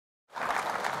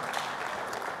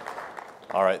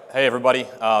All right. Hey, everybody.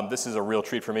 This is a real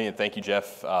treat for me, and thank you,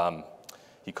 Jeff.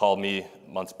 He called me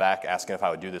months back asking if I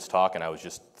would do this talk, and I was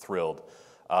just thrilled.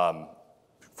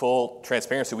 Full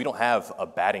transparency, we don't have a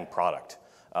batting product.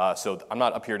 So I'm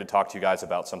not up here to talk to you guys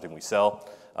about something we sell.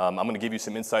 I'm going to give you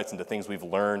some insights into things we've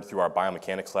learned through our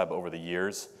biomechanics lab over the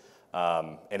years,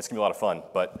 and it's going to be a lot of fun.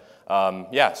 But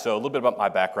yeah, so a little bit about my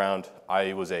background.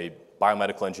 I was a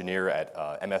biomedical engineer at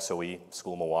MSOE,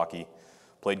 School of Milwaukee.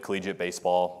 Played collegiate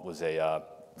baseball, was a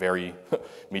very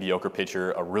mediocre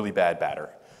pitcher, a really bad batter.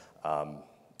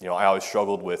 You know, I always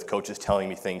struggled with coaches telling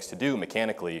me things to do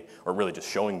mechanically, or really just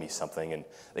showing me something, and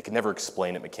they could never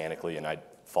explain it mechanically, and I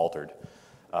faltered.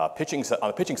 On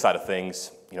the pitching side of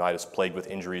things, you know, I was plagued with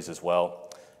injuries as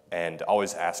well, and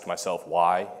always asked myself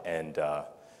why, and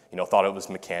you know, thought it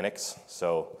was mechanics.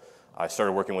 So I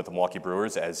started working with the Milwaukee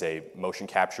Brewers as a motion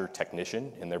capture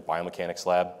technician in their biomechanics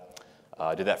lab.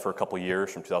 I did that for a couple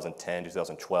years from 2010 to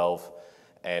 2012,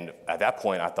 and at that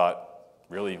point I thought,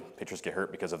 really, pitchers get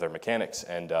hurt because of their mechanics.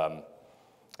 And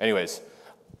anyways,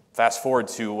 fast forward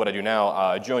to what I do now.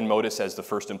 I joined Modus as the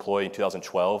first employee in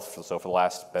 2012, so for the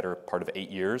last better part of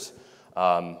 8 years.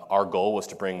 Our goal was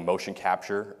to bring motion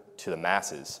capture to the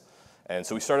masses. And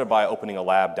so we started by opening a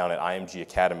lab down at IMG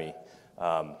Academy.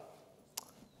 Oh,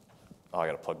 I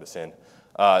gotta plug this in.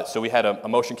 So we had a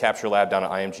motion capture lab down at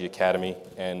IMG Academy,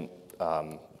 and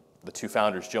the two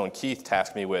founders, Joe and Keith,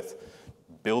 tasked me with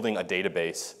building a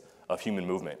database of human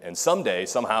movement. And someday,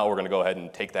 somehow, we're going to go ahead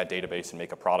and take that database and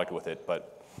make a product with it.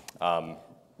 But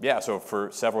yeah, so for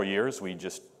several years, we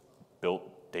just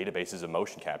built databases of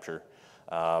motion capture,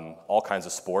 all kinds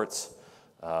of sports.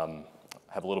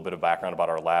 Have a little bit of background about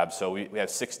our lab. So we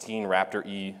have 16 Raptor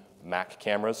E Mac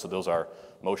cameras. So those are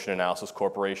Motion Analysis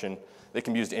Corporation. They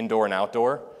can be used indoor and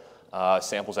outdoor.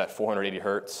 Samples at 480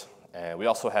 hertz. And we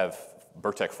also have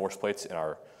Burtec force plates in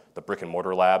the brick and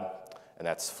mortar lab, and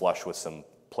that's flush with some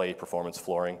play performance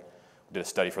flooring. We did a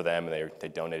study for them, and they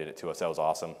donated it to us. That was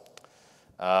awesome.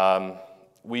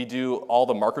 We do all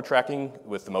the marker tracking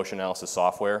with the motion analysis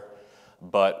software,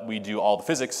 but we do all the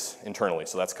physics internally.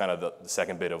 So that's kind of the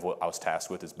second bit of what I was tasked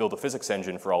with, is build a physics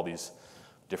engine for all these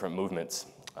different movements.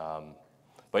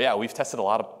 But yeah, we've tested a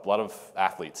lot of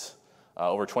athletes,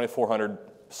 over 2,400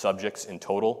 subjects in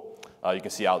total. You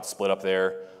can see how it's split up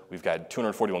there. We've got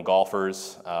 241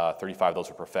 golfers, 35 of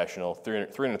those are professional,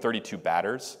 332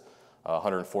 batters,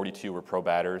 142 were pro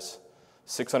batters,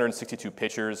 662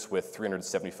 pitchers with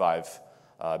 375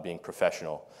 being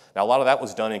professional. Now, a lot of that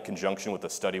was done in conjunction with a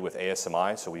study with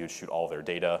ASMI, so we would shoot all their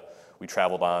data. We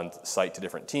traveled on site to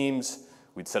different teams.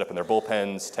 We'd set up in their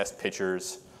bullpens, test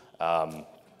pitchers.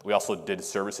 We also did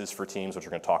services for teams, which we're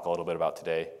going to talk a little bit about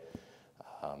today.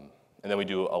 And then we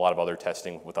do a lot of other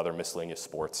testing with other miscellaneous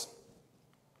sports.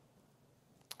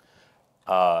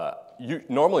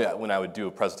 Normally, when I would do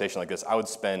a presentation like this, I would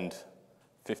spend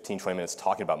 15, 20 minutes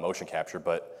talking about motion capture,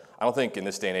 but I don't think in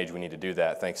this day and age we need to do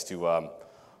that, thanks to a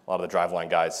lot of the driveline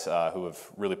guys who have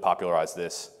really popularized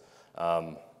this.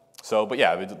 But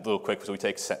yeah, a little quick. So we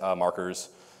take markers,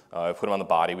 put them on the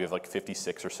body. We have like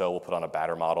 56 or so. We'll put on a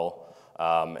batter model,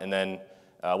 and then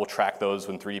we'll track those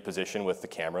in 3D position with the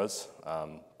cameras.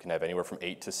 Can have anywhere from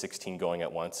 8 to 16 going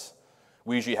at once.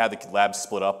 We usually have the labs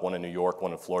split up, one in New York,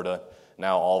 one in Florida.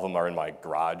 Now all of them are in my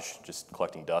garage, just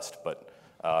collecting dust, but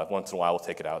once in a while we'll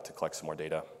take it out to collect some more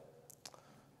data.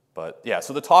 But yeah,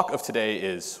 so the talk of today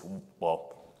is,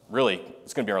 well, really,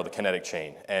 it's going to be around the kinetic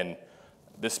chain, and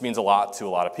this means a lot to a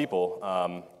lot of people.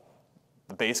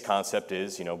 The base concept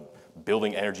is, you know,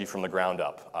 building energy from the ground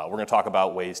up. We're going to talk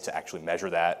about ways to actually measure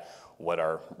that, what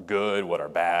are good, what are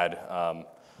bad.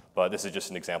 But this is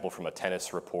just an example from a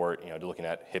tennis report, you know, looking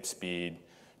at hip speed,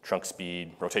 trunk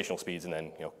speed, rotational speeds, and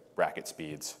then, you know, racket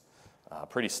speeds.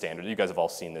 Pretty standard. You guys have all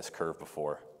seen this curve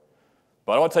before.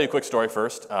 But I want to tell you a quick story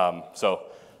first. So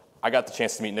I got the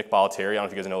chance to meet Nick Bollettieri. I don't know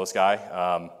if you guys know this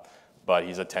guy, but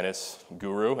he's a tennis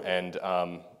guru, and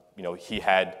you know, he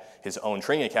had his own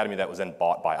training academy that was then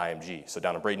bought by IMG. So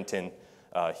down in Bradenton,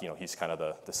 you know, he's kind of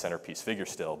the centerpiece figure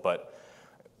still. But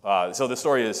so the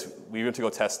story is, we went to go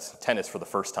test tennis for the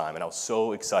first time, and I was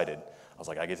so excited. I was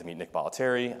like, I get to meet Nick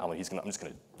Bollettieri. I'm just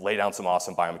going to lay down some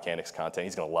awesome biomechanics content.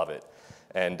 He's going to love it.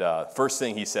 And first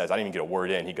thing he says, I didn't even get a word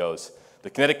in, he goes,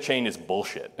 "The kinetic chain is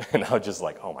bullshit." And I was just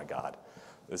like, oh my God,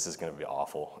 this is going to be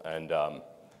awful. And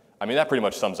I mean, that pretty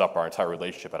much sums up our entire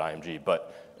relationship at IMG.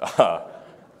 But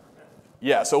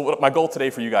yeah, so my goal today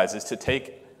for you guys is to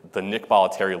take the Nick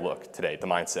Bollettieri look today, the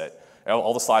mindset.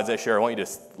 All the slides I share, I want you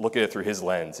to look at it through his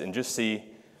lens and just see,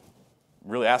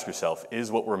 really ask yourself, is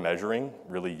what we're measuring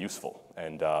really useful?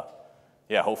 And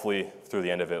yeah, hopefully through the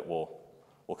end of it, we'll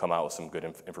come out with some good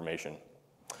information.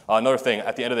 Another thing,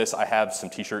 at the end of this, I have some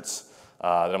t-shirts that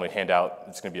I'm going to hand out.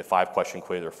 It's going to be a 5-question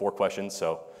quiz or 4 questions,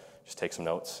 so just take some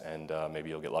notes and maybe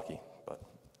you'll get lucky. But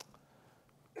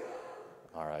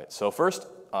all right, so first,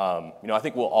 I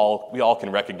think we all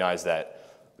can recognize that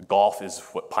golf is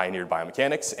what pioneered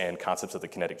biomechanics and concepts of the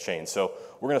kinetic chain. So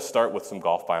we're going to start with some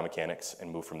golf biomechanics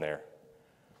and move from there.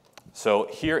 So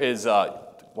here is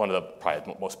one of the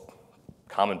probably most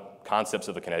common concepts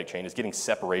of the kinetic chain is getting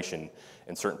separation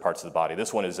in certain parts of the body.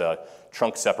 This one is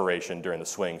trunk separation during the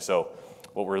swing. So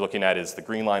what we're looking at is the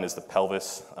green line is the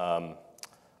pelvis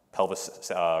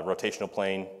rotational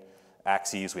plane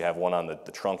axes. We have one on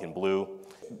the trunk in blue.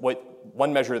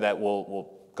 One measure that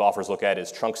golfers look at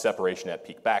is trunk separation at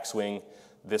peak backswing.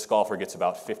 This golfer gets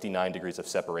about 59 degrees of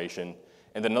separation.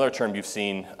 And then another term you've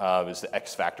seen is the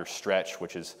X factor stretch,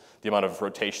 which is the amount of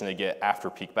rotation they get after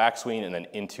peak backswing and then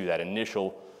into that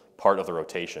initial part of the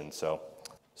rotation. So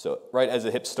right as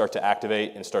the hips start to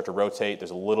activate and start to rotate,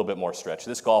 there's a little bit more stretch.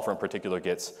 This golfer in particular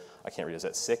gets, I can't read, is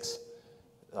that 6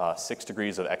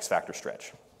 degrees of X factor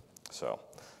stretch. So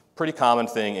pretty common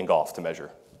thing in golf to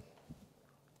measure.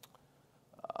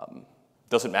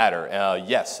 Doesn't matter.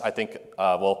 Yes, I think,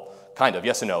 well, kind of,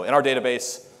 yes and no. In our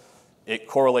database, it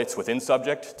correlates within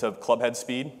subject to club head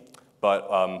speed, but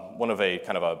one of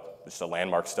just a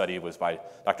landmark study was by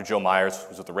Dr. Joe Myers,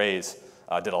 who's with the Rays,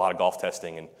 did a lot of golf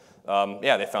testing, and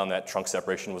they found that trunk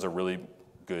separation was a really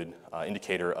good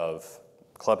indicator of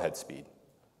club head speed.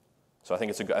 So I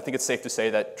think it's safe to say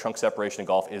that trunk separation in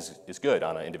golf is good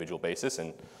on an individual basis,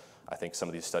 and I think some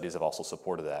of these studies have also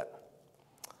supported that.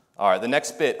 All right, the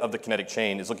next bit of the kinetic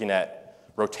chain is looking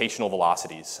at rotational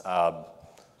velocities.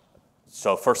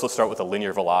 So first let's start with a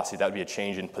linear velocity. That would be a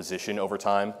change in position over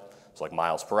time, so like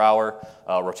miles per hour.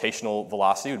 Rotational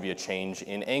velocity would be a change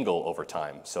in angle over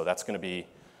time. So that's going to be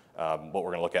what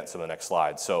we're going to look at in some of the next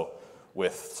slides. So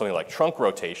with something like trunk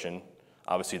rotation,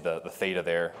 obviously the theta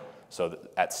there. So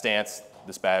at stance,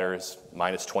 this batter is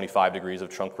minus 25 degrees of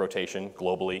trunk rotation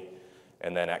globally,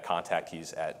 and then at contact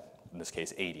he's at, in this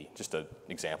case, 80. Just an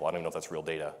example. I don't even know if that's real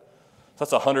data. So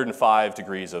that's 105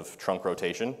 degrees of trunk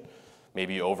rotation.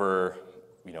 Maybe over,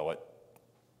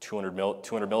 200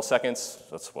 milliseconds.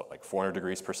 That's what, like 400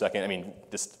 degrees per second. I mean,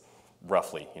 just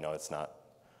roughly, it's not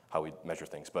how we measure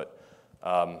things. But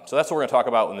so that's what we're going to talk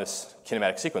about in this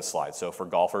kinematic sequence slide. So for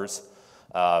golfers,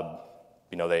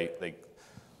 they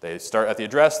start at the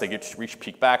address, they get to reach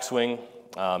peak backswing.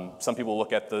 Some people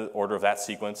look at the order of that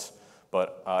sequence,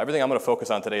 but everything I'm going to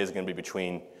focus on today is going to be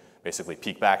between basically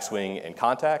peak backswing and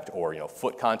contact, or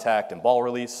foot contact and ball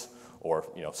release, or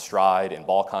stride and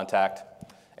ball contact.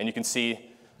 And you can see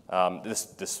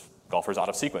this golfer's out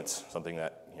of sequence, something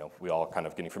that we all are kind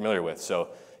of getting familiar with. So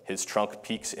his trunk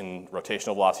peaks in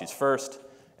rotational velocities first,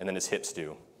 and then his hips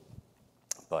do.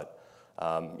 But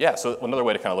so another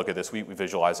way to kind of look at this, we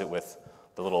visualize it with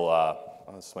the little,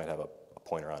 this might have a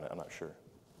pointer on it, I'm not sure.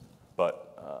 But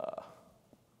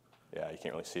you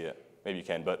can't really see it. Maybe you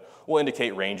can, but we'll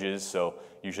indicate ranges. So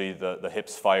usually the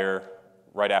hips fire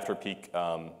right after peak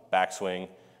backswing,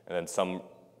 and then some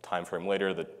time frame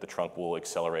later, the trunk will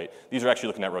accelerate. These are actually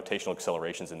looking at rotational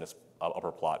accelerations in this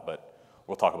upper plot, but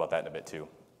we'll talk about that in a bit too.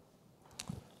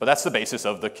 But that's the basis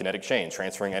of the kinetic chain,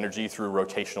 transferring energy through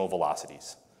rotational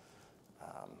velocities.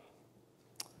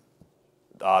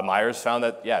 Myers found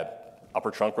that,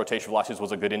 upper trunk rotation velocities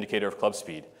was a good indicator of club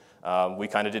speed. We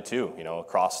kind of did too,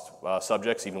 across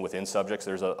subjects, even within subjects,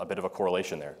 there's a bit of a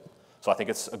correlation there. So I think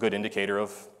it's a good indicator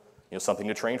of something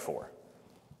to train for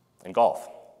in golf.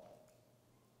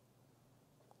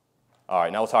 All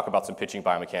right, now we'll talk about some pitching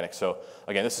biomechanics. So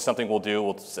again, this is something we'll do.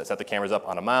 We'll set the cameras up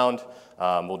on a mound.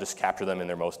 We'll just capture them in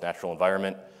their most natural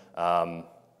environment.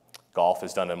 Golf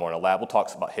is done more in a lab. We'll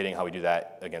talk about hitting, how we do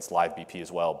that against live BP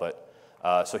as well.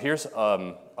 But so here's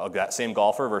that same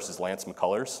golfer versus Lance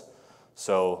McCullers.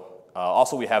 So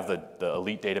also we have the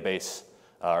elite database,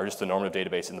 or just the normative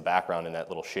database in the background in that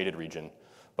little shaded region.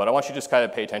 But I want you to just kind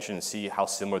of pay attention and see how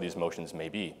similar these motions may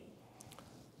be.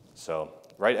 So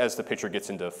right as the pitcher gets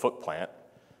into foot plant,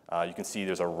 you can see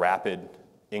there's a rapid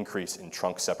increase in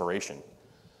trunk separation.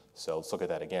 So let's look at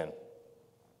that again.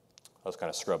 Let's kind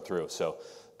of scrub through. So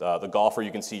the golfer,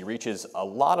 you can see, reaches a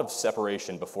lot of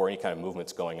separation before any kind of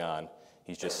movement's going on.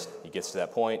 He gets to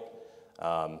that point.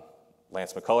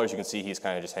 Lance McCullers, you can see he's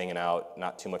kind of just hanging out,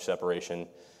 not too much separation.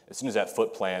 As soon as that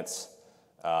foot plants,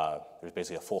 there's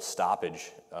basically a full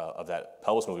stoppage of that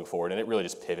pelvis moving forward, and it really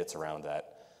just pivots around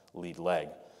that lead leg.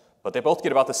 But they both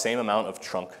get about the same amount of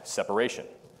trunk separation.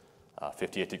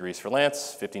 58 degrees for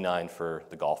Lance, 59 for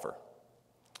the golfer.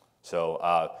 So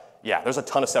there's a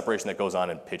ton of separation that goes on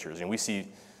in pitchers. And we see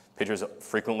Pitchers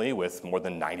frequently with more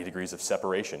than 90 degrees of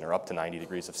separation or up to 90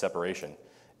 degrees of separation.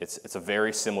 It's a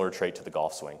very similar trait to the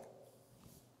golf swing.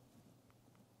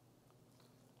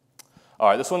 All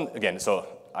right, this one, again, so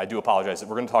I do apologize.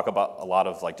 We're going to talk about a lot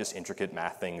of like just intricate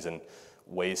math things and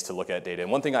ways to look at data. And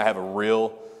one thing I have a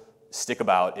real stick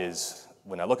about is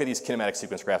when I look at these kinematic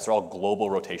sequence graphs, they're all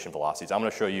global rotation velocities. I'm going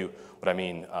to show you what I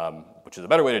mean, which is a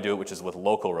better way to do it, which is with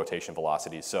local rotation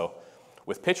velocities. So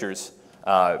with pitchers,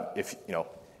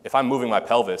 if I'm moving my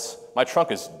pelvis, my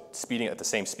trunk is speeding at the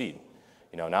same speed.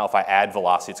 Now if I add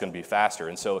velocity, it's going to be faster.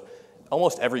 And so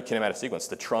almost every kinematic sequence,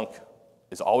 the trunk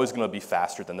is always going to be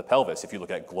faster than the pelvis if you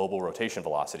look at global rotation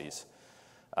velocities.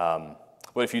 But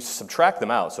if you subtract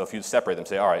them out, so if you separate them,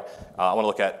 say, all right, I want to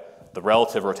look at the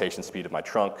relative rotation speed of my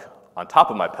trunk on top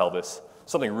of my pelvis,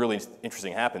 something really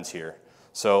interesting happens here.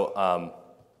 So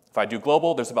if I do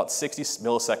global, there's about 60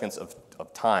 milliseconds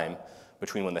of time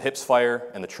between when the hips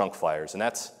fire and the trunk fires. And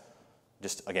that's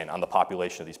just, again, on the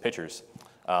population of these pitchers.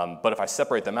 But if I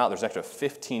separate them out, there's an extra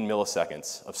 15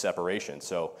 milliseconds of separation.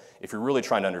 So if you're really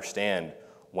trying to understand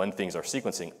when things are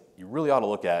sequencing, you really ought to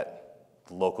look at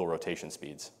the local rotation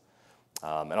speeds.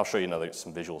 And I'll show you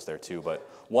some visuals there too. But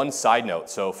one side note,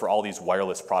 so for all these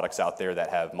wireless products out there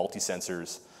that have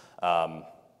multi-sensors,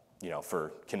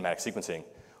 for kinematic sequencing,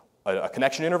 a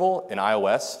connection interval in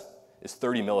iOS is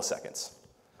 30 milliseconds.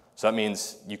 So that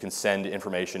means you can send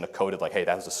information coded like, hey,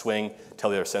 that was a swing,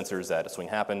 tell the other sensors that a swing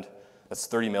happened. That's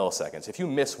 30 milliseconds. If you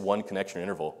miss one connection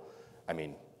interval, I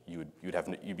mean,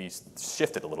 you'd be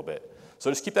shifted a little bit.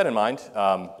 So just keep that in mind.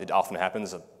 It often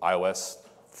happens. iOS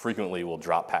frequently will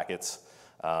drop packets.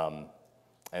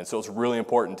 And so it's really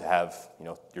important to have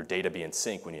your data be in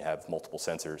sync when you have multiple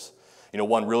sensors.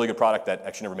 One really good product that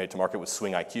actually never made it to market was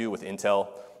Swing IQ with Intel.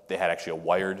 They had actually a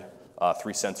wired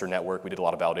 3-sensor network. We did a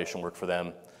lot of validation work for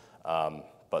them.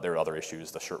 But there were other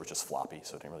issues. The shirt was just floppy,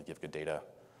 so it didn't really give good data.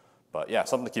 But yeah,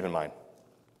 something to keep in mind.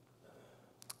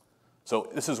 So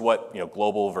this is what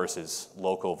global versus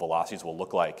local velocities will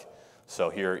look like. So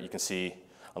here you can see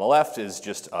on the left is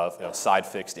just a side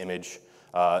fixed image,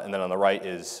 and then on the right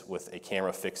is with a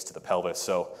camera fixed to the pelvis.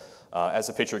 So as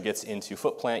the pitcher gets into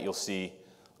foot plant, you'll see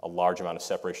a large amount of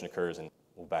separation occurs, and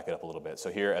we'll back it up a little bit. So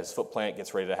here, as foot plant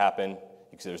gets ready to happen, you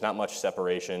can see there's not much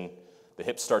separation. The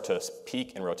hips start to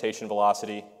peak in rotation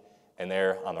velocity, and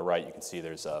there on the right you can see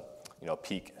there's a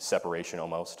peak separation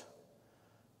almost.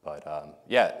 But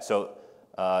yeah, so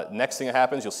next thing that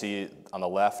happens, you'll see on the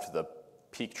left the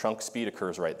peak trunk speed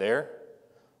occurs right there,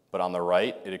 but on the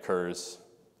right it occurs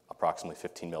approximately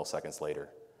 15 milliseconds later.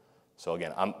 So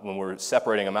again, when we're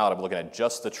separating them out, I'm looking at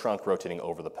just the trunk rotating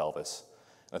over the pelvis.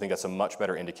 And I think that's a much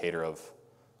better indicator of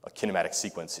a kinematic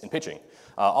sequence in pitching.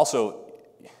 Also,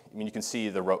 you can see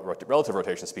the relative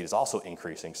rotation speed is also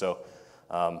increasing. So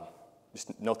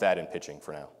just note that in pitching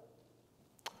for now.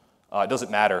 It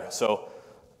doesn't matter. So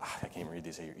I can't read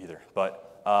these either,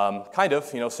 but kind of,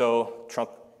 so trunk,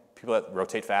 people that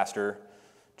rotate faster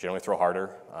generally throw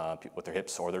harder with their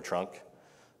hips or their trunk.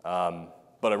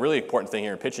 But a really important thing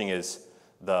here in pitching is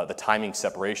the timing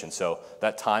separation. So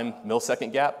that time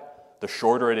millisecond gap, the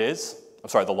longer it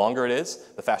is,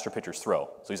 the faster pitchers throw.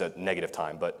 So he's at negative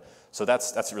time, so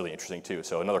that's really interesting too.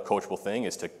 So another coachable thing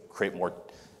is to create more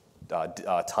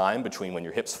time between when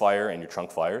your hips fire and your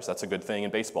trunk fires. That's a good thing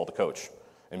in baseball to coach,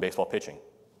 in baseball pitching.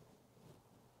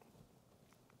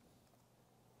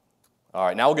 All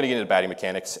right, now we're going to get into batting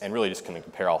mechanics and really just kind of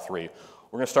compare all three.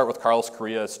 We're going to start with Carlos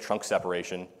Correa's trunk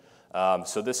separation.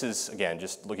 So this is, again,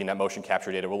 just looking at motion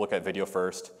capture data. We'll look at video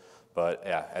first, but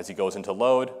yeah, as he goes into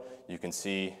load, you can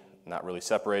see not really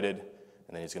separated,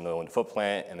 and then he's going to go into foot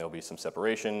plant, and there'll be some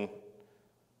separation,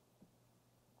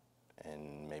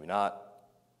 and maybe not,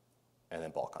 and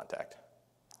then ball contact.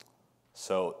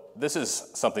 So this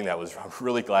is something that was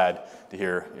really glad to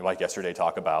hear Mike yesterday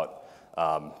talk about,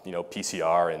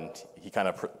 PCR, and he kind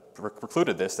of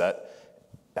precluded this, that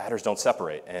batters don't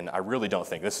separate, and I really don't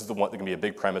think. This is the one that can be a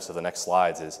big premise of the next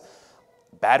slides is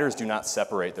batters do not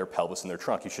separate their pelvis and their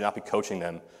trunk. You should not be coaching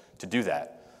them to do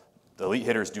that. The elite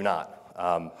hitters do not.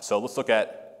 So let's look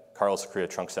at Carlos Correa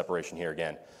trunk separation here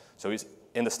again. So he's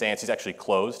in the stance, he's actually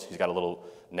closed. He's got a little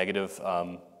negative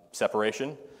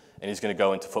separation, and he's going to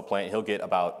go into foot plant. He'll get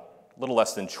about a little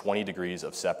less than 20 degrees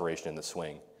of separation in the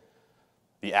swing.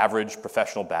 The average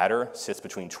professional batter sits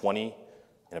between 20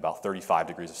 and about 35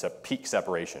 degrees of peak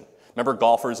separation. Remember,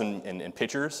 golfers and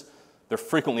pitchers, they're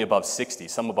frequently above 60,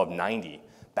 some above 90.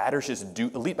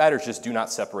 Elite batters just do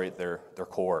not separate their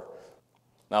core.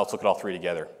 Now let's look at all three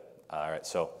together. All right,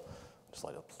 so just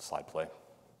let the slide play.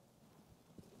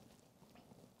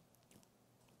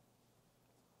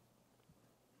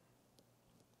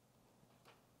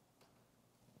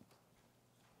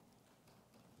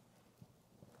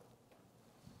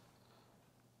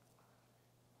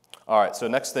 All right, so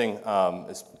next thing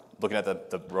is looking at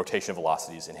the rotation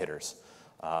velocities in hitters.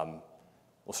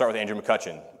 We'll start with Andrew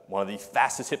McCutchen, one of the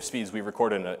fastest hip speeds we've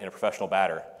recorded in a professional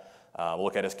batter. We'll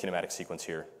look at his kinematic sequence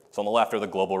here. So on the left are the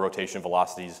global rotation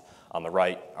velocities. On the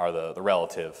right are the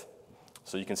relative.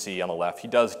 So you can see on the left, he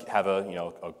does have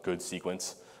a good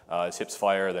sequence. His hips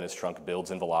fire, then his trunk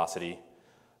builds in velocity.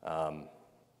 But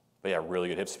yeah, really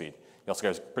good hip speed. He also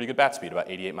has pretty good bat speed,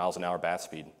 about 88 miles an hour bat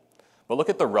speed. But look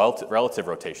at the relative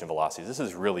rotation velocities. This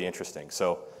is really interesting.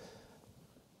 So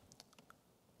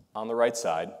on the right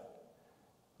side,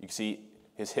 you can see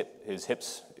his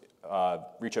hips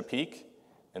reach a peak,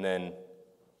 and then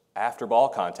after ball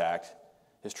contact,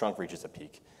 his trunk reaches a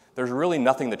peak. There's really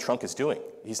nothing the trunk is doing.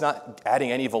 He's not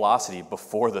adding any velocity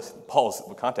before the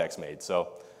contact's made.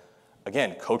 So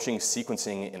again, coaching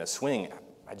sequencing in a swing,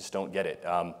 I just don't get it.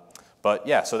 But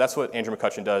yeah, so that's what Andrew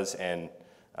McCutchen does, and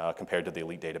compared to the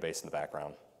elite database in the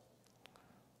background.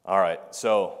 All right,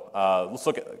 so let's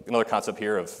look at another concept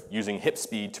here of using hip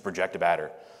speed to project a batter.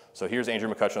 So here's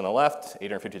Andrew McCutchen on the left,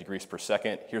 850 degrees per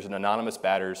second. Here's an anonymous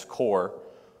batter's core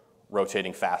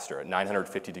rotating faster at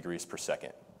 950 degrees per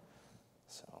second.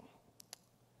 So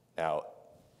now,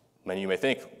 many of you may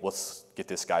think, let's get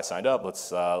this guy signed up. Let's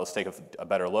take a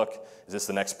better look. Is this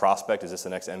the next prospect? Is this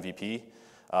the next MVP?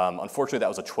 Unfortunately, that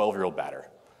was a 12-year-old batter.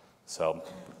 So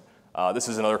this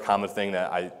is another common thing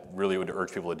that I really would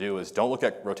urge people to do is don't look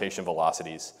at rotation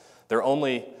velocities. They're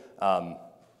only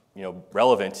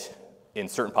relevant in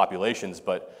certain populations,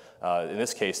 but in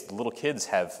this case, the little kids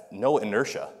have no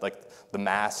inertia. Like the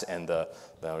mass and the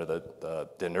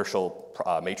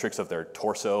inertial matrix of their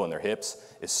torso and their hips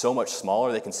is so much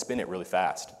smaller, they can spin it really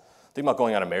fast. Think about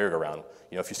going on a merry-go-round.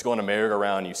 You know, if you go on a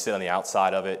merry-go-round, you sit on the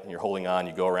outside of it, and you're holding on,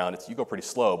 you go around, you go pretty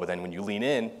slow, but then when you lean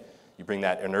in, you bring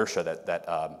that inertia,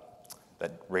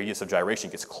 that radius of gyration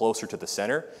gets closer to the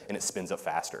center, and it spins up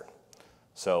faster.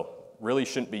 So really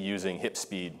shouldn't be using hip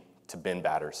speed to bin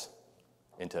batters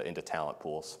into talent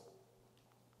pools.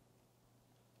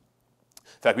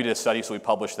 In fact, we did a study, so we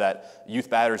published that youth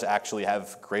batters actually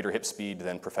have greater hip speed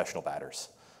than professional batters.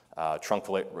 Trunk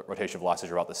rotation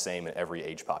velocities are about the same in every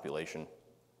age population.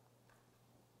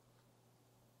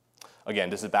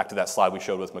 Again, this is back to that slide we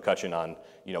showed with McCutchen on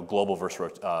global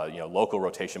versus local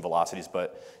rotation velocities,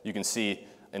 but you can see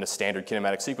in a standard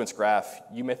kinematic sequence graph,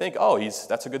 you may think, oh,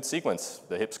 that's a good sequence.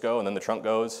 The hips go and then the trunk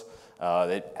goes.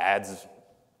 It adds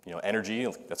energy.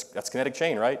 That's kinetic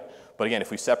chain, right? But again,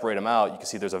 if we separate them out, you can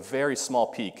see there's a very small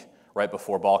peak right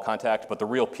before ball contact, but the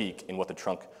real peak in what the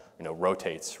trunk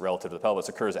rotates relative to the pelvis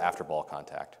occurs after ball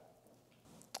contact.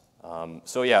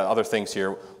 So yeah, other things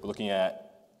here, we're looking at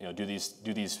do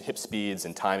these hip speeds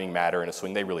and timing matter in a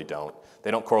swing? They really don't. They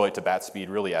don't correlate to bat speed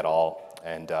really at all,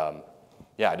 and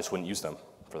yeah, I just wouldn't use them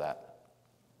for that.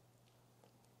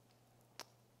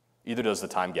 Either does the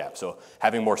time gap. So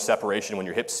having more separation when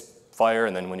your hips fire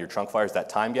and then when your trunk fires, that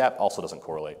time gap also doesn't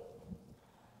correlate.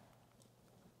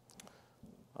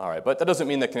 All right, but that doesn't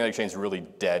mean that kinetic chain is really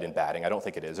dead in batting. I don't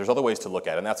think it is. There's other ways to look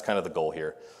at it, and that's kind of the goal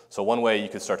here. So one way you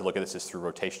could start to look at this is through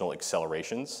rotational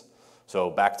accelerations.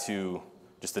 So back to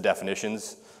just the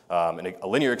definitions. A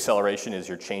linear acceleration is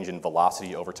your change in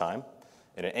velocity over time,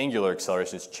 and an angular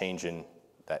acceleration is change in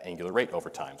that angular rate over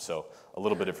time. So a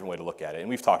little bit different way to look at it. And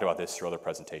we've talked about this through other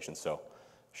presentations, so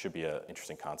should be an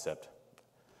interesting concept.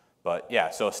 But yeah,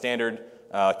 so a standard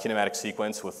kinematic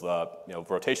sequence with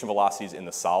rotation velocities in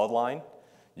the solid line.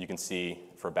 You can see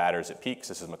for batters it peaks.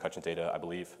 This is McCutchen data, I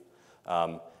believe.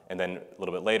 And then a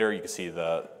little bit later, you can see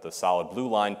the solid blue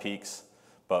line peaks.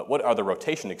 But what are the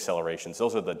rotation accelerations?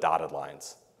 Those are the dotted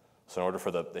lines. So in order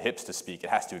for the hips to speak, it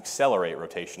has to accelerate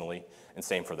rotationally, and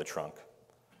same for the trunk.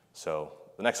 So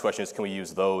the next question is, can we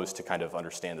use those to kind of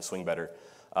understand the swing better?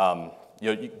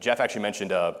 Jeff actually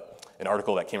mentioned an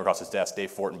article that came across his desk,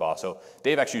 Dave Fortenbaugh. So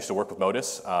Dave actually used to work with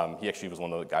Modus. He actually was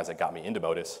one of the guys that got me into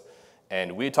Modus.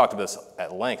 And we had talked about this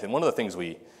at length, and one of the things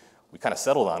we kind of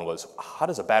settled on was, how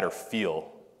does a batter feel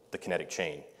the kinetic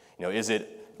chain?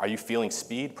 Are you feeling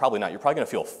speed? Probably not. You're probably going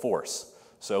to feel force.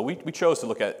 So we chose to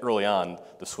look at early on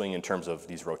the swing in terms of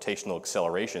these rotational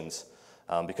accelerations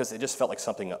because it just felt like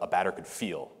something a batter could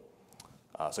feel.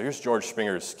 So here's George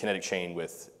Springer's kinetic chain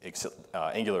with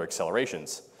angular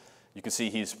accelerations. You can see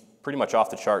he's pretty much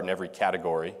off the chart in every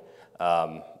category,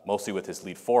 mostly with his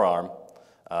lead forearm.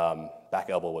 Back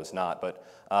elbow was not, but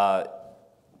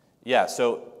yeah,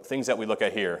 so things that we look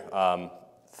at here.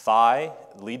 Thigh,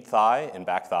 lead thigh and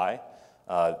back thigh,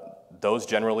 those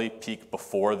generally peak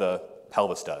before the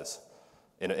pelvis does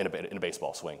in a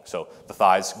baseball swing. So the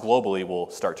thighs globally will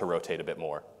start to rotate a bit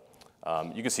more.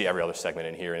 You can see every other segment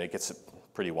in here, and it gets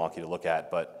pretty wonky to look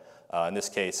at, but in this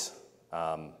case,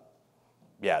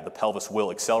 yeah, the pelvis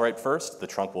will accelerate first, the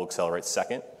trunk will accelerate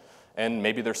second, and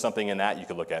maybe there's something in that you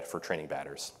could look at for training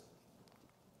batters.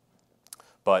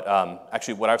 But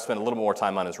actually, what I've spent a little more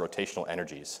time on is rotational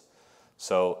energies.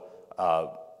 So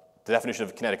the definition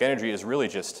of kinetic energy is really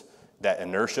just that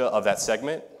inertia of that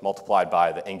segment multiplied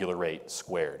by the angular rate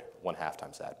squared, 1/2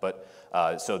 times that. But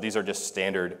so these are just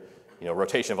standard,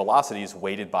 rotation velocities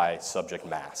weighted by subject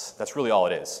mass. That's really all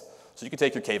it is. So you could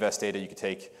take your KVS data, you could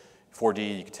take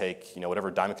 4D, you could take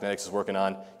whatever Diamond Kinetics is working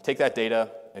on, take that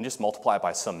data and just multiply it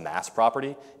by some mass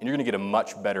property, and you're going to get a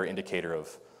much better indicator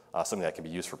of something that can be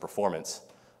used for performance.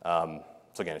 So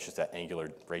again, it's just that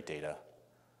angular rate data.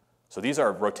 So these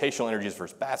are rotational energies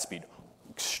versus bat speed,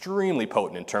 extremely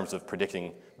potent in terms of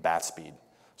predicting bat speed.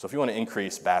 So if you want to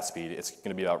increase bat speed, it's going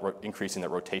to be about increasing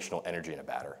that rotational energy in a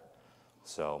batter.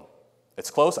 So it's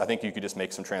close. I think you could just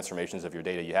make some transformations of your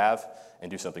data you have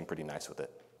and do something pretty nice with it.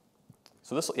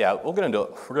 So this, yeah, we're going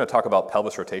to talk about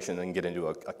pelvis rotation and then get into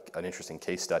an interesting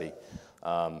case study.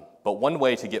 But one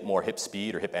way to get more hip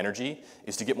speed or hip energy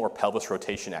is to get more pelvis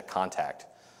rotation at contact.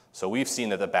 So we've seen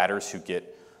that the batters who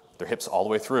get their hips all the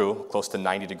way through, close to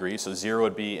 90 degrees, so 0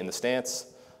 would be in the stance,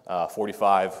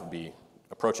 45 would be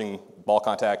approaching ball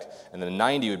contact, and then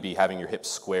 90 would be having your hips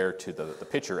square to the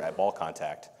pitcher at ball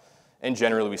contact. And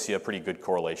generally we see a pretty good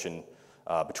correlation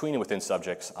between and within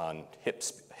subjects on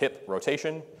hip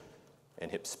rotation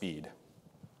and hip speed.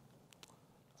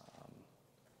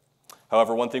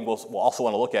 However, one thing we'll also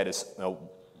want to look at is a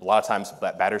lot of times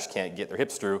batters can't get their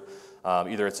hips through.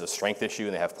 Either it's a strength issue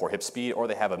and they have poor hip speed, or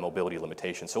they have a mobility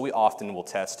limitation. So we often will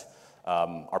test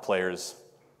our players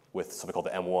with something called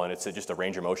the M1. It's just a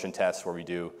range of motion test where we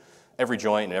do every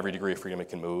joint and every degree of freedom it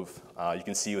can move. You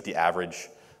can see what the average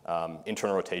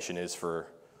internal rotation is for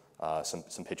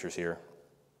some pitchers here.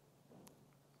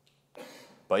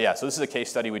 But yeah, so this is a case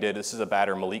study we did. This is a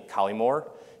batter, Malik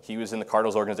Collymore. He was in the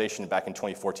Cardinals organization back in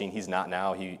 2014. He's not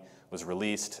now. He was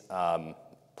released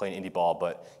playing indie ball,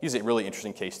 but he's a really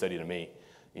interesting case study to me.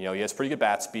 He has pretty good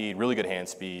bat speed, really good hand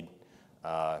speed.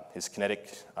 His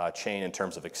kinetic chain in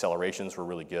terms of accelerations were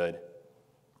really good.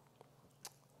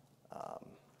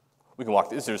 We can walk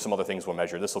through. There's some other things we'll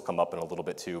measure. This will come up in a little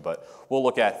bit too, but we'll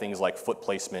look at things like foot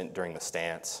placement during the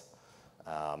stance.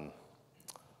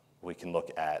 We can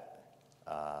look at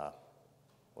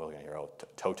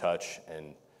toe touch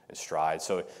and stride.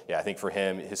 So yeah, I think for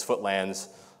him, his foot lands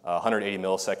 180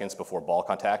 milliseconds before ball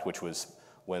contact, which was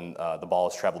when the ball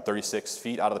has traveled 36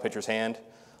 feet out of the pitcher's hand,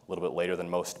 a little bit later than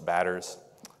most batters.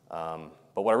 But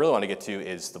what I really want to get to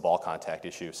is the ball contact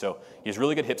issue. So he has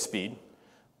really good hip speed,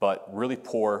 but really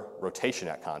poor rotation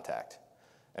at contact.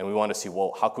 And we wanted to see,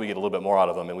 well, how can we get a little bit more out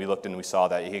of him? And we looked and we saw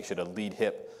that he actually had a lead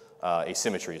hip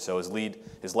asymmetry. So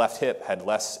his left hip had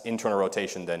less internal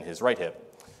rotation than his right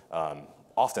hip.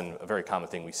 Often a very common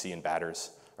thing we see in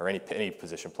batters, or any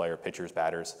position player, pitchers,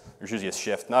 batters. There's usually a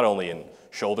shift, not only in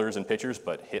shoulders in pitchers,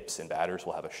 but hips in batters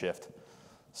will have a shift.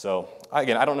 So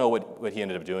again, I don't know what he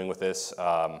ended up doing with this.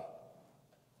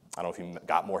 I don't know if he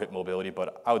got more hip mobility,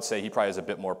 but I would say he probably has a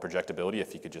bit more projectability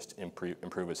if he could just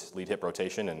improve his lead hip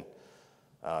rotation and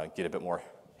get a bit more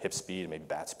hip speed, maybe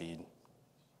bat speed.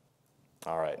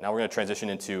 All right, now we're going to transition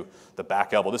into the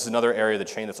back elbow. This is another area of the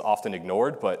chain that's often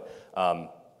ignored, but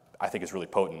I think is really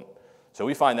potent. So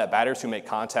we find that batters who make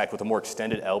contact with a more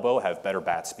extended elbow have better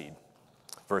bat speed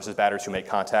versus batters who make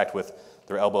contact with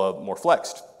their elbow more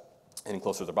flexed and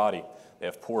closer to their body. They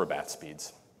have poorer bat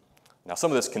speeds. Now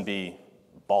some of this can be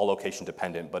ball location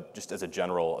dependent, but just as a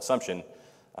general assumption,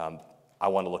 I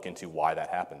want to look into why that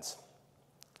happens.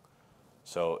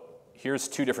 So here's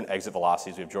two different exit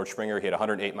velocities. We have George Springer. He had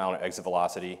 108 mile an hour exit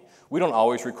velocity. We don't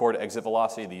always record exit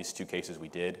velocity. These two cases we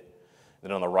did.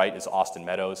 Then on the right is Austin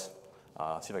Meadows.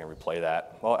 See if I can replay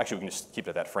that. Well, actually, we can just keep it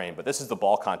at that frame. But this is the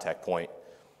ball contact point.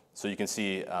 So you can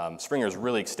see Springer is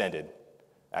really extended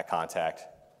at contact.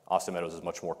 Austin Meadows is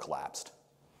much more collapsed.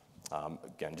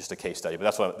 Again, just a case study, but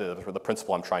that's what the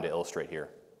principle I'm trying to illustrate here.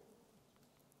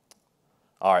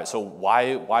 All right, so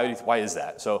why is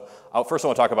that? So first I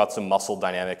want to talk about some muscle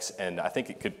dynamics, and I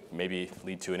think it could maybe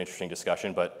lead to an interesting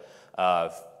discussion, but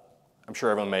I'm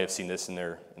sure everyone may have seen this in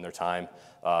their time.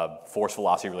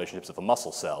 Force-velocity relationships of a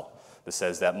muscle cell. This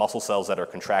says that muscle cells that are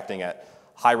contracting at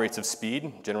high rates of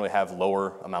speed generally have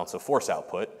lower amounts of force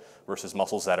output, versus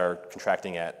muscles that are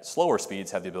contracting at slower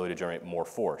speeds have the ability to generate more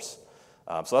force.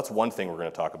 So that's one thing we're going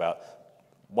to talk about.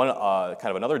 One kind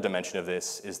of another dimension of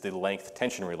this is the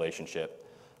length-tension relationship.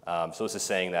 So this is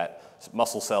saying that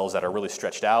muscle cells that are really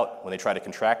stretched out, when they try to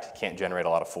contract, can't generate a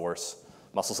lot of force.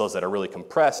 Muscle cells that are really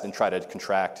compressed and try to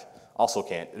contract also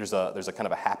can't. There's a kind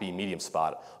of a happy medium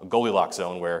spot, a Goldilocks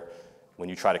zone, where when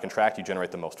you try to contract, you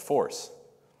generate the most force.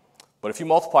 But if you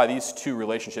multiply these two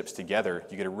relationships together,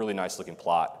 you get a really nice looking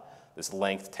plot, this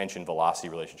length, tension, velocity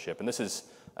relationship. And this is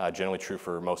generally true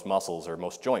for most muscles or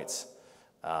most joints.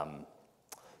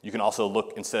 You can also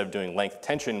look, instead of doing length,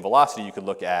 tension, velocity, you could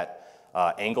look at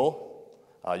angle.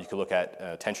 You could look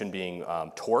at tension being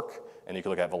torque, and you could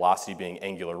look at velocity being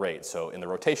angular rate. So in the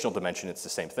rotational dimension, it's the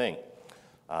same thing.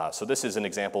 So this is an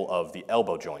example of the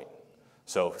elbow joint.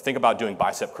 So think about doing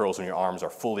bicep curls when your arms are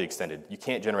fully extended. You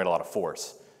can't generate a lot of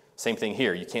force. Same thing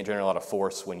here. You can't generate a lot of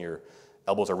force when your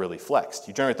elbows are really flexed.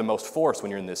 You generate the most force when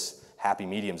you're in this happy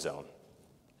medium zone.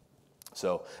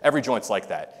 So every joint's like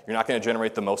that. You're not going to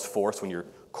generate the most force when your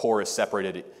core is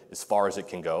separated as far as it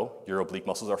can go. Your oblique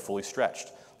muscles are fully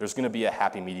stretched. There's going to be a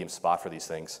happy medium spot for these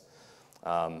things.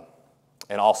 And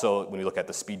also, when we look at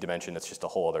the speed dimension, that's just a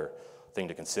whole other thing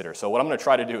to consider. So what I'm going to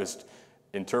try to do is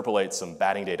interpolate some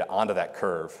batting data onto that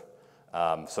curve.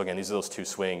 So again, these are those two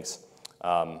swings.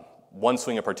 One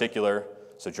swing in particular,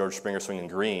 so George Springer swing in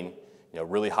green,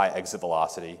 really high exit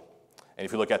velocity. And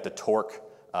if you look at the torque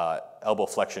elbow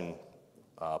flexion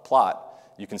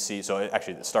plot, you can see, so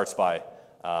it starts by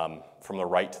from the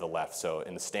right to the left. So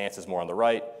in the stance is more on the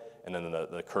right, and then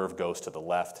the curve goes to the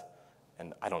left.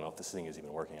 And I don't know if this thing is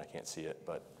even working, I can't see it,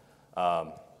 but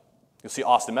you'll see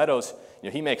Austin Meadows,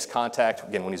 he makes contact,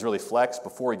 again, when he's really flexed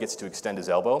before he gets to extend his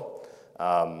elbow.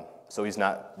 So he's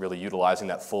not really utilizing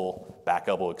that full back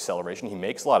elbow acceleration. He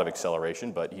makes a lot of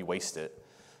acceleration, but he wastes it.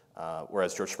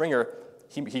 Whereas George Springer,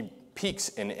 he peaks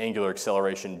in angular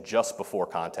acceleration just before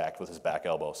contact with his back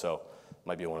elbow. So it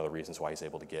might be one of the reasons why he's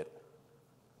able to get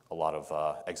a lot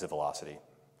of exit velocity.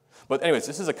 But anyways,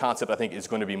 this is a concept I think is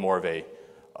going to be more of a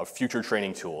future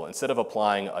training tool. Instead of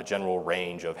applying a general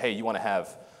range of, hey, you want to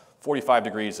have 45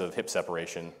 degrees of hip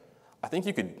separation, I think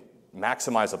you could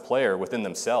maximize a player within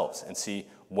themselves and see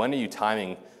when are you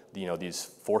timing these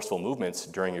forceful movements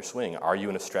during your swing. Are you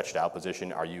in a stretched out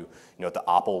position? Are you at the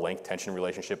optimal length tension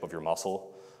relationship of your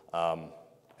muscle?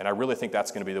 And I really think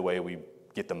that's going to be the way we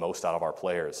get the most out of our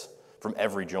players from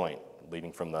every joint,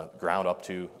 leading from the ground up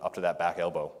to that back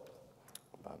elbow.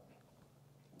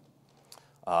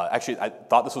 Actually, I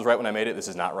thought this was right when I made it. This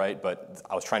is not right, but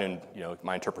I was trying to,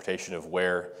 my interpretation of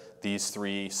where these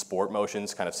three sport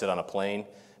motions kind of sit on a plane.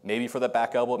 Maybe for the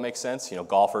back elbow it makes sense.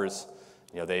 Golfers,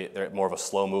 they're more of a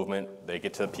slow movement. They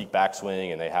get to the peak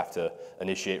backswing and they have to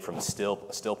initiate from a still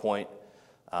point.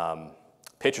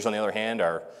 Pitchers, on the other hand,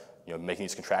 are making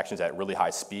these contractions at really high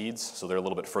speeds, so they're a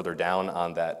little bit further down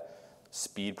on that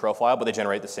speed profile, but they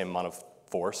generate the same amount of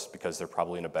force because they're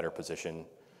probably in a better position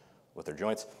with their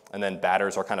joints. And then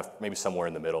batters are kind of maybe somewhere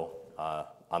in the middle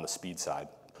on the speed side.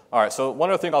 All right, so one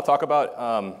other thing I'll talk about,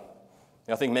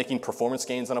 I think making performance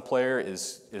gains on a player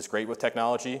is great with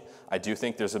technology. I do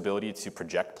think there's ability to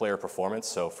project player performance.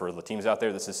 So for the teams out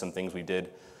there, this is some things we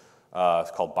did.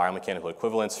 It's called biomechanical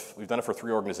equivalence. We've done it for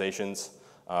 3 organizations.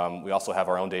 We also have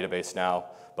our own database now.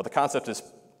 But the concept is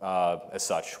as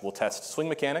such. We'll test swing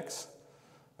mechanics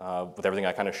with everything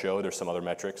I kind of showed. There's some other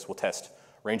metrics. We'll test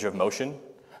range of motion,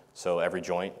 so every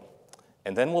joint.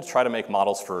 And then we'll try to make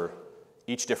models for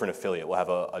each different affiliate. We'll have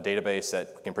a database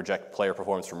that can project player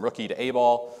performance from rookie to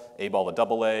A-ball to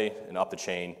AA, and up the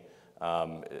chain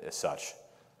as such.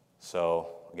 So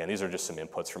again, these are just some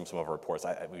inputs from some of our reports.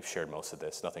 We've shared most of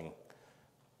this, nothing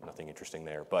interesting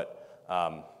there. But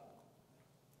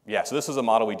yeah, so this is a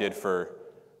model we did for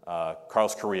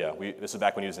Carlos Correa. This is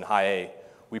back when he was in high A.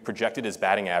 We projected his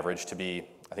batting average to be,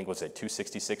 I think, what's it,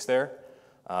 266 there.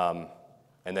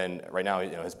 And then right now,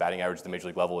 his batting average at the major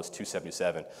league level is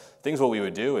 277. What we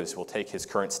would do is we'll take his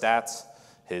current stats,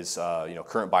 his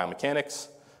current biomechanics,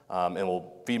 and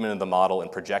we'll feed him into the model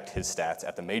and project his stats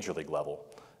at the major league level.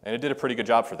 And it did a pretty good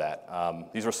job for that.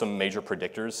 These were some major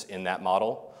predictors in that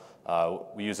model.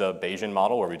 We use a Bayesian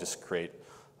model where we just create,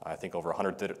 I think, over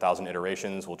 100,000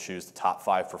 iterations. We'll choose the top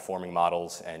 5 performing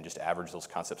models and just average those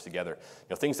concepts together.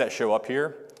 Things that show up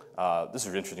here, this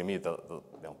is interesting to me, the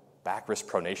back wrist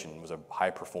pronation was a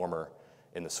high performer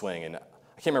in the swing. And I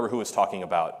can't remember who was talking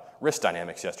about wrist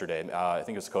dynamics yesterday. I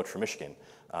think it was the coach from Michigan.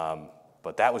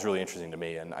 But that was really interesting to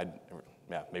me, and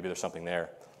maybe there's something there.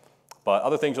 But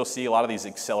other things you'll see, a lot of these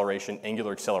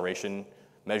angular acceleration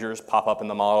measures pop up in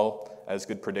the model as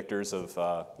good predictors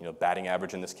of batting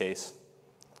average in this case.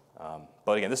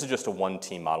 But again, this is just a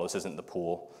one-team model. This isn't the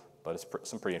pool, but it's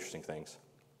some pretty interesting things.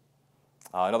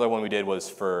 Another one we did was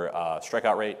for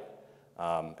strikeout rate.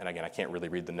 And again, I can't really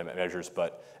read the measures,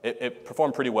 but it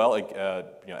performed pretty well.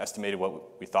 Estimated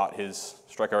what we thought his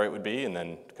strikeout rate would be, and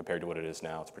then compared to what it is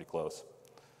now, it's pretty close.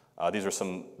 These are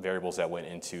some variables that went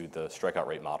into the strikeout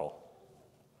rate model.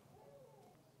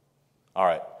 All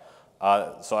right.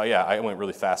 So yeah, I went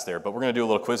really fast there, but we're going to do a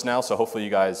little quiz now, so hopefully you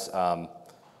guys are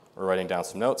writing down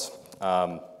some notes.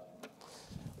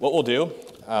 What we'll do,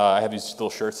 I have these little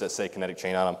shirts that say Kinetic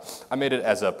Chain on them. I made it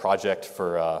as a project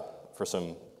for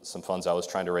some funds I was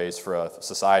trying to raise for a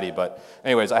society, but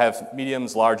anyways, I have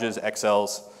mediums, larges,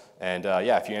 XLs, and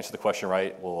yeah, if you answer the question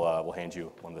right, we'll hand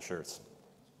you one of the shirts.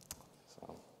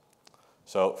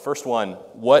 So first one,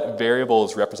 what variable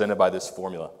is represented by this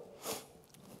formula?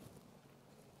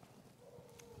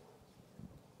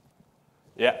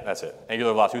 Yeah, that's it.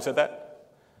 Angular velocity. Who said that?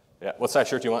 Yeah. What size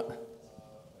shirt do you want?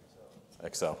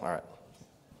 XL. All right.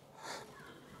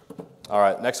 All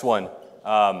right. Next one.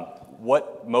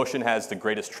 What motion has the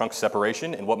greatest trunk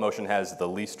separation, and what motion has the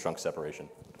least trunk separation?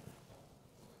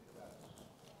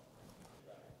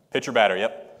 Pitcher batter.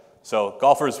 Yep. So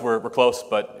golfers were close,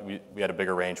 but we had a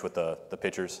bigger range with the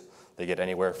pitchers. They get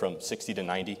anywhere from 60 to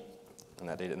 90 in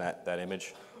that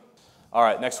image. All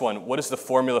right, next one. What is the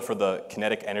formula for the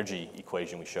kinetic energy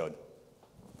equation we showed?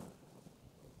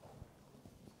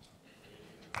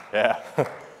 Yeah.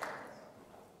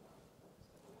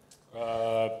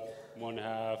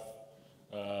 1/2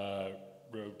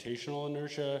 rotational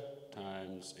inertia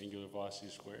times angular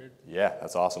velocity squared. Yeah,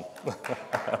 that's awesome.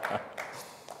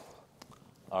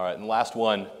 All right, and last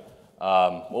one.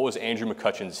 What was Andrew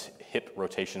McCutcheon's hip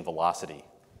rotation velocity?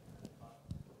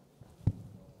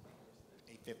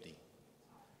 850. Is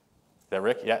that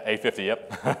Rick? Yeah, 850,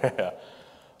 yep.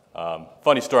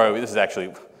 Funny story, this is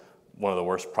actually one of the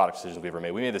worst product decisions we ever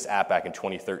made. We made this app back in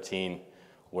 2013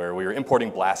 where we were importing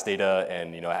blast data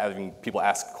and having people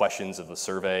ask questions of the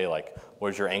survey, like, what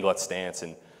is your angle at stance?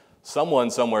 And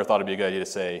someone somewhere thought it'd be a good idea to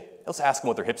say, let's ask them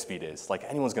what their hip speed is. Like,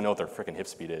 anyone's gonna know what their freaking hip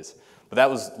speed is. But that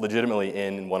was legitimately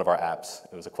in one of our apps.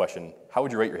 It was a question, how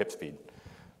would you rate your hip speed?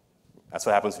 That's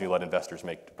what happens when you let investors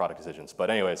make product decisions. But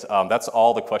anyways, that's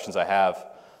all the questions I have.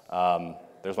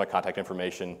 There's my contact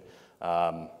information.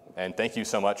 And thank you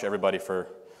so much, everybody, for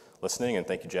listening. And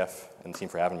thank you, Jeff and the team,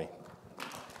 for having me.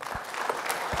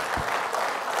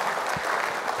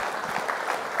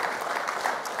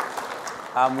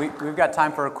 We've got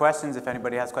time for questions if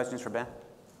anybody has questions for Ben.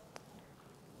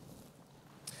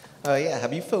 Yeah,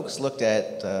 have you folks looked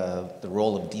at the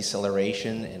role of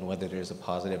deceleration and whether there's a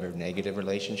positive or negative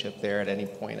relationship there at any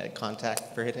point at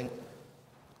contact for hitting?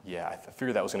 Yeah, I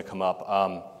figured that was going to come up.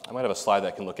 I might have a slide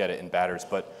that can look at it in batters,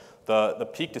 but the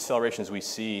peak decelerations we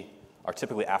see are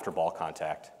typically after ball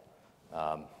contact.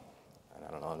 And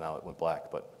I don't know, now it went black,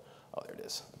 but oh, there it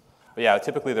is. But yeah,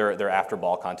 typically they're after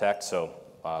ball contact, so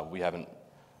we haven't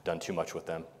done too much with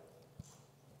them.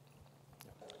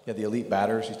 Yeah, the elite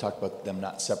batters, you talked about them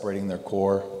not separating their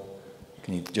core.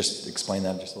 Can you just explain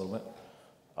that just a little bit?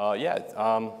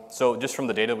 So just from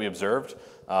the data we observed,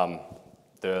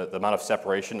 the amount of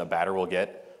separation a batter will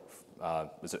get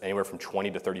is anywhere from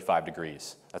 20 to 35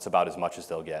 degrees. That's about as much as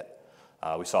they'll get.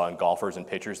 We saw in golfers and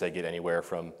pitchers, they get anywhere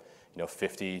from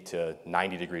 50 to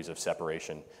 90 degrees of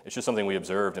separation. It's just something we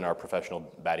observed in our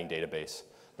professional batting database.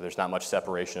 There's not much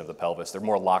separation of the pelvis. They're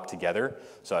more locked together.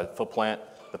 So at foot plant,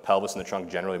 the pelvis and the trunk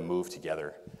generally move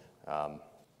together.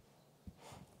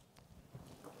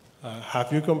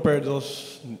 Have you compared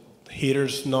those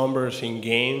hitters' numbers in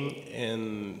game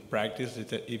and practice,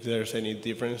 if there's any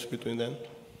difference between them?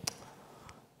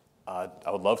 I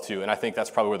would love to, and I think that's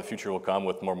probably where the future will come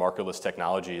with more markerless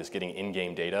technology, is getting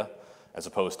in-game data as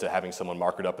opposed to having someone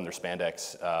mark it up in their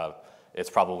spandex. It's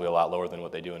probably a lot lower than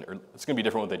what they do, it's going to be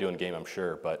different what they do in game, I'm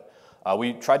sure, but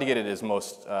we tried to get it as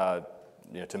most,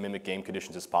 to mimic game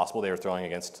conditions as possible. They were throwing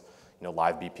against,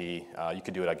 live BP. You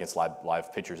could do it against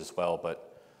live pitchers as well,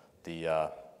 but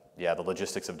the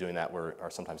logistics of doing that are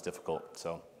sometimes difficult,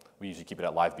 so we usually keep it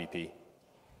at live BP.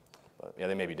 But yeah,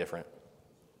 they may be different.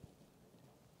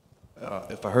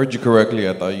 If I heard you correctly,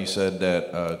 I thought you said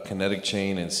that kinetic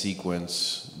chain and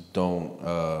sequence don't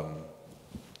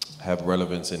have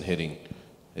relevance in hitting.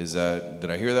 Did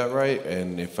I hear that right?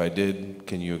 And if I did,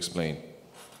 can you explain?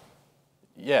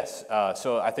 Yes,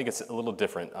 so I think it's a little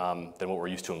different than what we're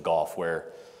used to in golf,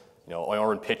 where,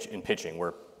 or in pitching,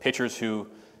 where pitchers who,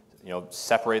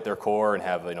 separate their core and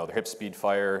have, their hip speed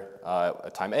fire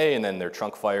at time A, and then their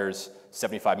trunk fires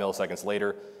 75 milliseconds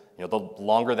later. The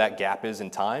longer that gap is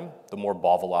in time, the more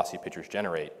ball velocity pitchers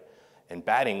generate. In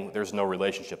batting, there's no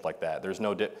relationship like that.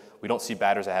 We don't see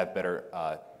batters that have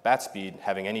better bat speed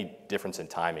having any difference in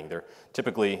timing. They're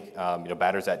typically,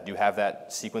 batters that do have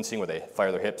that sequencing where they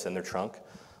fire their hips and their trunk.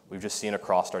 We've just seen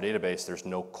across our database, there's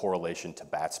no correlation to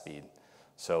bat speed.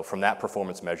 So from that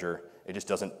performance measure, it just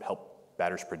doesn't help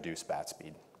batters produce bat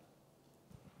speed.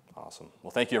 Awesome.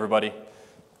 Well, thank you, everybody.